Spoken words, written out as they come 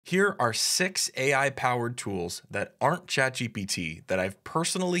Here are 6 AI-powered tools that aren't ChatGPT that I've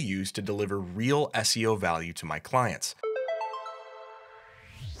personally used to deliver real SEO value to my clients.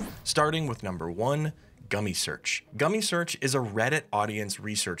 Starting with number 1, Gummy Search. Gummy Search is a Reddit audience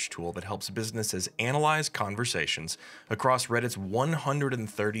research tool that helps businesses analyze conversations across Reddit's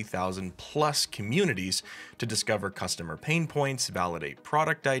 130,000 plus communities to discover customer pain points, validate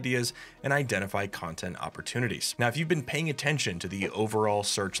product ideas, and identify content opportunities. Now, if you've been paying attention to the overall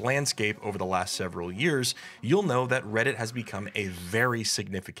search landscape over the last several years, you'll know that Reddit has become a very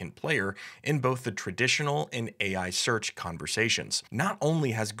significant player in both the traditional and AI search conversations. Not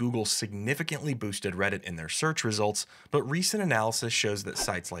only has Google significantly boosted Reddit in their search results, but recent analysis shows that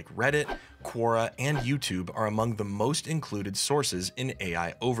sites like Reddit, Quora, and YouTube are among the most included sources in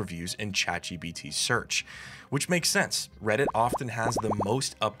AI overviews in ChatGPT search, which makes sense. Reddit often has the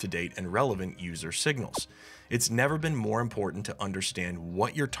most up-to-date and relevant user signals. It's never been more important to understand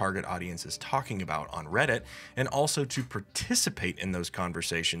what your target audience is talking about on Reddit and also to participate in those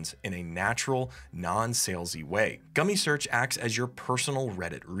conversations in a natural, non-salesy way. Gummy Search acts as your personal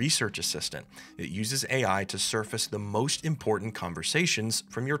Reddit research assistant. It uses AI to surface the most important conversations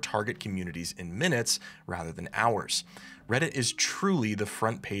from your target communities in minutes rather than hours. Reddit is truly the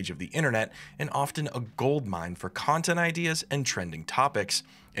front page of the internet and often a goldmine for content ideas and trending topics,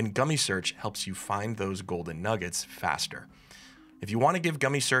 and Gummy Search helps you find those golden nuggets faster. If you want to give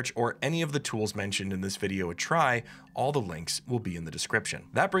Gummy Search or any of the tools mentioned in this video a try, all the links will be in the description.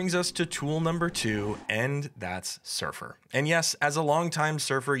 That brings us to tool number 2, and that's Surfer. And yes, as a longtime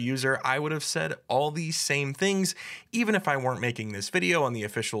Surfer user, I would have said all these same things, even if I weren't making this video on the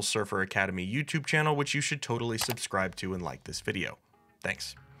official Surfer Academy YouTube channel, which you should totally subscribe to and like this video.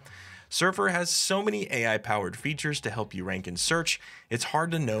 Thanks. Surfer has so many AI-powered features to help you rank in search, it's hard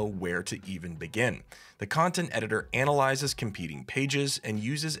to know where to even begin. The content editor analyzes competing pages and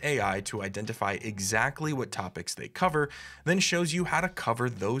uses AI to identify exactly what topics they cover, then shows you how to cover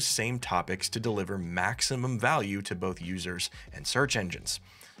those same topics to deliver maximum value to both users and search engines.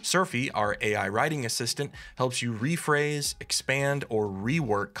 Surfy, our AI writing assistant, helps you rephrase, expand, or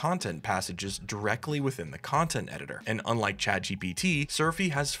rework content passages directly within the content editor. And unlike ChatGPT, Surfy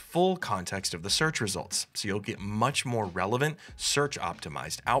has full context of the search results, so you'll get much more relevant,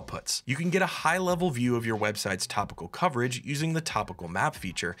 search-optimized outputs. You can get a high-level view of your website's topical coverage using the topical map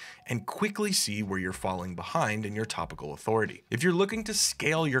feature and quickly see where you're falling behind in your topical authority. If you're looking to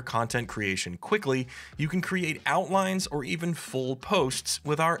scale your content creation quickly, you can create outlines or even full posts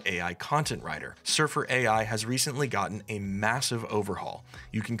with our AI content writer. Surfer AI has recently gotten a massive overhaul.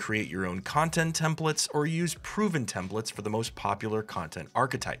 You can create your own content templates or use proven templates for the most popular content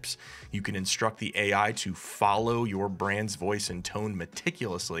archetypes. You can instruct the AI to follow your brand's voice and tone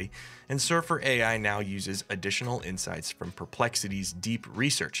meticulously, and Surfer AI now uses additional insights from Perplexity's deep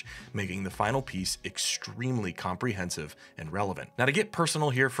research, making the final piece extremely comprehensive and relevant. Now, to get personal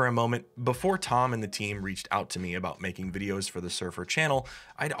here for a moment, before Tom and the team reached out to me about making videos for the Surfer channel,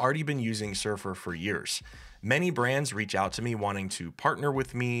 I'd already been using Surfer for years. Many brands reach out to me wanting to partner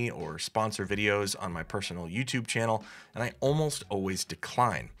with me or sponsor videos on my personal YouTube channel, and I almost always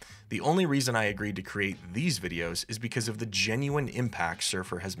decline. The only reason I agreed to create these videos is because of the genuine impact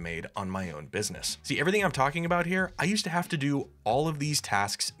Surfer has made on my own business. See, everything I'm talking about here, I used to have to do all of these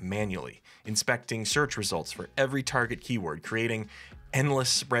tasks manually, inspecting search results for every target keyword, creating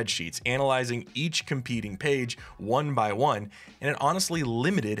endless spreadsheets, analyzing each competing page one by one, and it honestly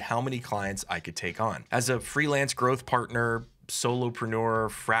limited how many clients I could take on. As a freelance growth partner,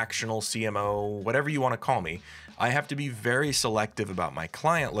 solopreneur, fractional CMO, whatever you want to call me, I have to be very selective about my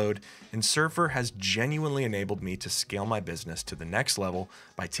client load, and Surfer has genuinely enabled me to scale my business to the next level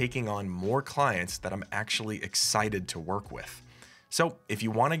by taking on more clients that I'm actually excited to work with. So if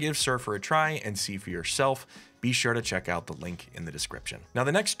you want to give Surfer a try and see for yourself, be sure to check out the link in the description. Now,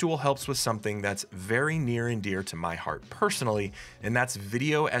 the next tool helps with something that's very near and dear to my heart personally, and that's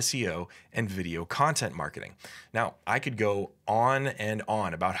video SEO and video content marketing. Now, I could go on and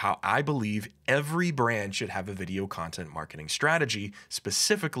on about how I believe every brand should have a video content marketing strategy,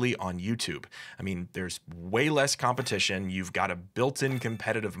 specifically on YouTube. I mean, there's way less competition, you've got a built-in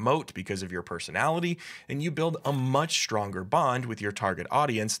competitive moat because of your personality, and you build a much stronger bond with your target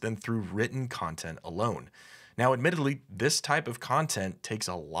audience than through written content alone. Now, admittedly, this type of content takes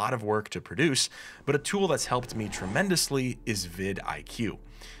a lot of work to produce, but a tool that's helped me tremendously is vidIQ.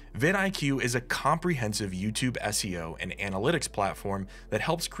 vidIQ is a comprehensive YouTube SEO and analytics platform that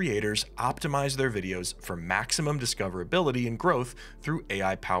helps creators optimize their videos for maximum discoverability and growth through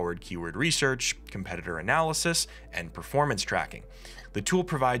AI-powered keyword research, competitor analysis, and performance tracking. The tool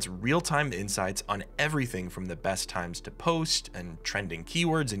provides real-time insights on everything from the best times to post and trending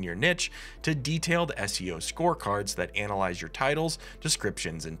keywords in your niche to detailed SEO scorecards that analyze your titles,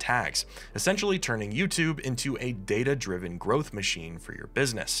 descriptions, and tags, essentially turning YouTube into a data-driven growth machine for your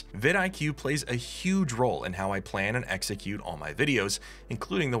business. vidIQ plays a huge role in how I plan and execute all my videos,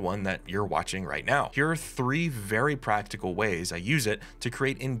 including the one that you're watching right now. Here are 3 very practical ways I use it to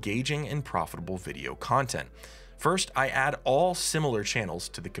create engaging and profitable video content. First, I add all similar channels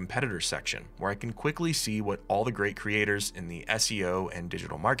to the competitors section, where I can quickly see what all the great creators in the SEO and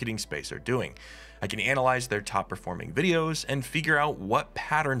digital marketing space are doing. I can analyze their top performing videos and figure out what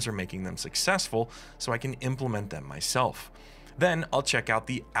patterns are making them successful so I can implement them myself. Then I'll check out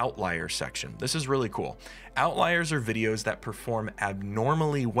the outliers section. This is really cool. Outliers are videos that perform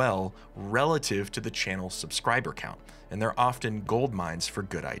abnormally well relative to the channel's subscriber count, and they're often gold mines for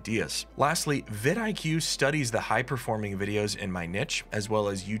good ideas. Lastly, vidIQ studies the high-performing videos in my niche, as well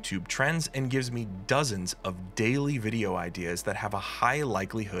as YouTube trends, and gives me dozens of daily video ideas that have a high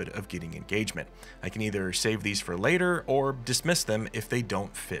likelihood of getting engagement. I can either save these for later or dismiss them if they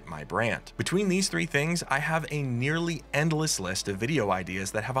don't fit my brand. Between these 3 things, I have a nearly endless list of video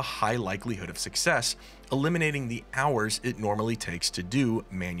ideas that have a high likelihood of success, eliminating the hours it normally takes to do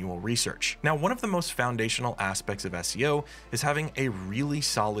manual research. Now, one of the most foundational aspects of SEO is having a really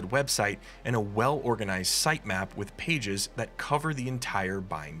solid website and a well-organized sitemap with pages that cover the entire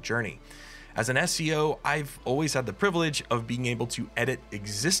buying journey. As an SEO, I've always had the privilege of being able to edit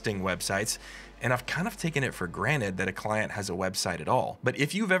existing websites, and I've kind of taken it for granted that a client has a website at all. But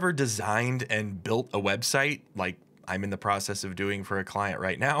if you've ever designed and built a website, like I'm in the process of doing for a client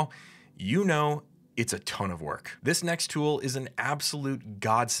right now, you know it's a ton of work. This next tool is an absolute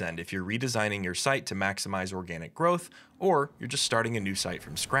godsend if you're redesigning your site to maximize organic growth, or you're just starting a new site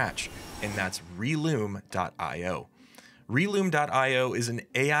from scratch, and that's Reloom.io. Reloom.io is an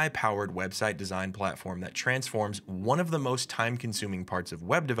AI-powered website design platform that transforms one of the most time-consuming parts of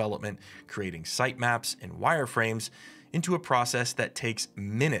web development, creating sitemaps and wireframes, into a process that takes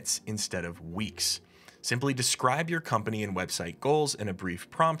minutes instead of weeks. Simply describe your company and website goals in a brief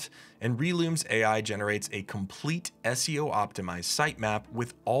prompt, and Reloom's AI generates a complete SEO-optimized sitemap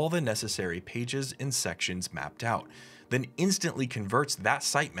with all the necessary pages and sections mapped out, then instantly converts that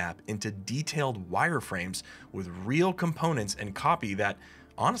sitemap into detailed wireframes with real components and copy that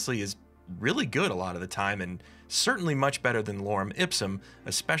honestly is really good a lot of the time, and certainly much better than lorem ipsum,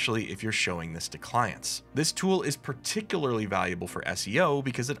 especially if you're showing this to clients. This tool is particularly valuable for SEO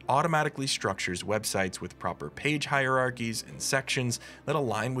because it automatically structures websites with proper page hierarchies and sections that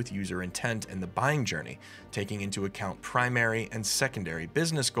align with user intent and the buying journey, taking into account primary and secondary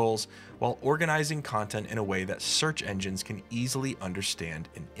business goals while organizing content in a way that search engines can easily understand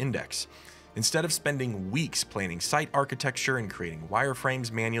and index. Instead of spending weeks planning site architecture and creating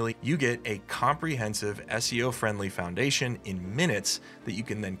wireframes manually, you get a comprehensive SEO-friendly foundation in minutes that you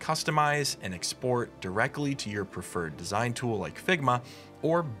can then customize and export directly to your preferred design tool like Figma,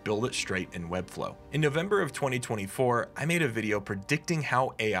 or build it straight in Webflow. In November of 2024, I made a video predicting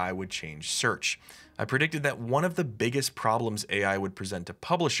how AI would change search. I predicted that one of the biggest problems AI would present to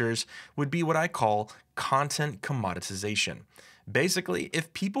publishers would be what I call content commoditization. Basically,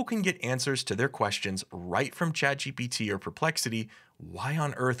 if people can get answers to their questions right from ChatGPT or Perplexity, why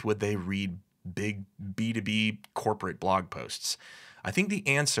on earth would they read big B2B corporate blog posts? I think the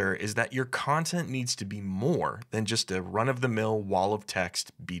answer is that your content needs to be more than just a run-of-the-mill wall of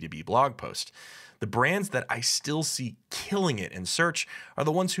text B2B blog post. The brands that I still see killing it in search are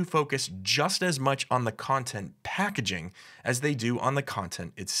the ones who focus just as much on the content packaging as they do on the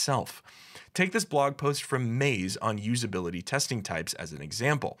content itself. Take this blog post from Maze on usability testing types as an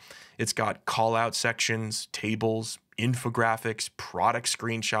example. It's got call-out sections, tables, infographics, product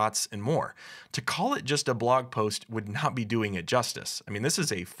screenshots, and more. To call it just a blog post would not be doing it justice. I mean, this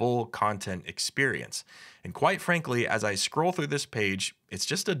is a full content experience. And quite frankly, as I scroll through this page, it's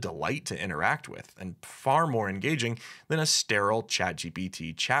just a delight to interact with and far more engaging than a sterile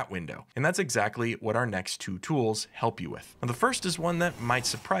ChatGPT chat window. And that's exactly what our next 2 tools help you with. Now, the first is one that might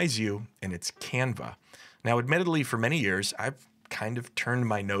surprise you, and it's Canva. Now, admittedly, for many years, I've kind of turned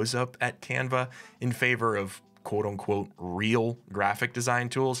my nose up at Canva in favor of quote-unquote real graphic design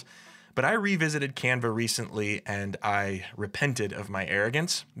tools. But I revisited Canva recently and I repented of my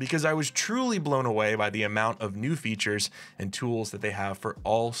arrogance because I was truly blown away by the amount of new features and tools that they have for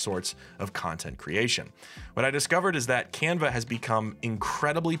all sorts of content creation. What I discovered is that Canva has become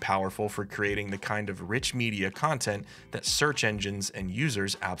incredibly powerful for creating the kind of rich media content that search engines and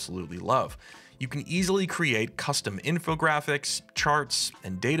users absolutely love. You can easily create custom infographics, charts,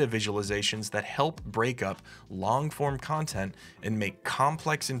 and data visualizations that help break up long-form content and make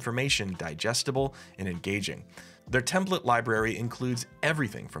complex information digestible and engaging. Their template library includes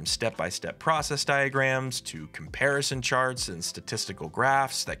everything from step-by-step process diagrams to comparison charts and statistical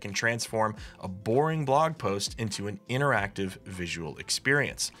graphs that can transform a boring blog post into an interactive visual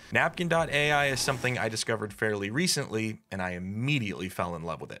experience. Napkin.ai is something I discovered fairly recently, and I immediately fell in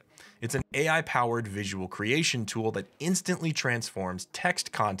love with it. It's an AI-powered visual creation tool that instantly transforms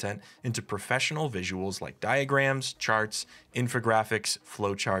text content into professional visuals like diagrams, charts, infographics,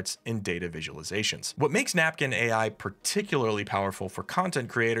 flowcharts, and data visualizations. What makes Napkin AI particularly powerful for content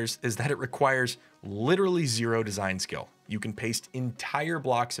creators is that it requires literally zero design skill. You can paste entire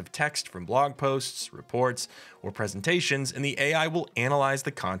blocks of text from blog posts, reports, or presentations, and the AI will analyze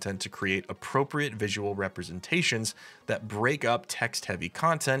the content to create appropriate visual representations that break up text-heavy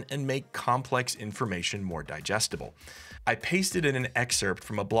content and make complex information more digestible. I pasted in an excerpt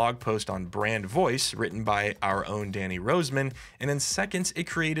from a blog post on brand voice written by our own Danny Roseman, and in seconds it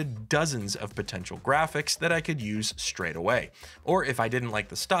created dozens of potential graphics that I could use straight away. Or if I didn't like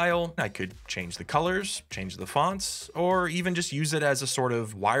the style, I could change the colors, change the fonts, or even just use it as a sort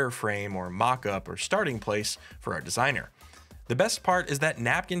of wireframe or mock-up or starting place for our designer. The best part is that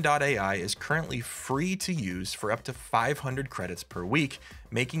Napkin.ai is currently free to use for up to 500 credits per week,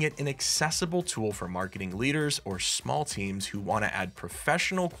 making it an accessible tool for marketing leaders or small teams who want to add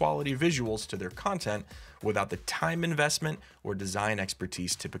professional quality visuals to their content without the time investment or design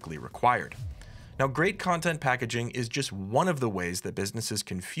expertise typically required. Now, great content packaging is just one of the ways that businesses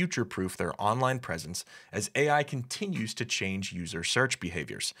can future-proof their online presence as AI continues to change user search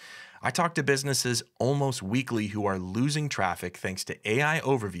behaviors. I talk to businesses almost weekly who are losing traffic thanks to AI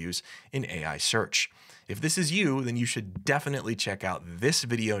overviews in AI search. If this is you, then you should definitely check out this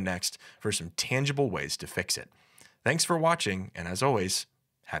video next for some tangible ways to fix it. Thanks for watching, and as always,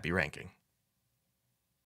 happy ranking.